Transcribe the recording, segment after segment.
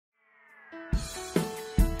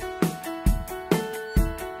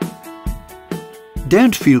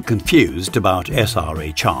Don't feel confused about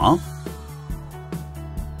SRHR.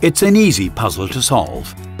 It's an easy puzzle to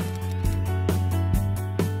solve.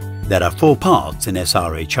 There are 4 parts in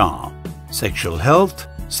SRHR: sexual health,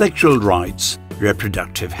 sexual rights,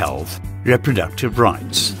 reproductive health, reproductive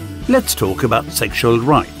rights. Let's talk about sexual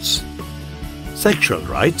rights. Sexual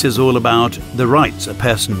rights is all about the rights a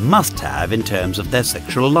person must have in terms of their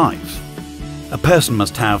sexual life. A person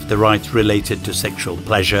must have the rights related to sexual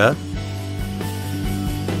pleasure,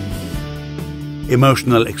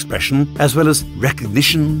 emotional expression, as well as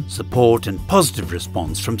recognition, support and positive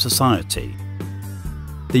response from society.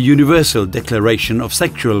 The Universal Declaration of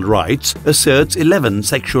Sexual Rights asserts 11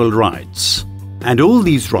 sexual rights. And all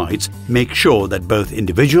these rights make sure that both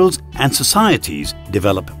individuals and societies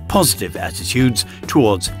develop positive attitudes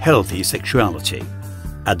towards healthy sexuality.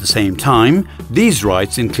 At the same time, these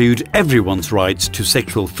rights include everyone's rights to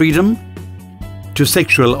sexual freedom, to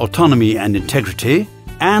sexual autonomy and integrity,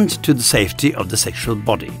 and to the safety of the sexual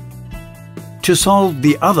body. To solve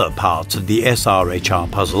the other parts of the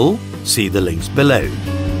SRHR puzzle, see the links below.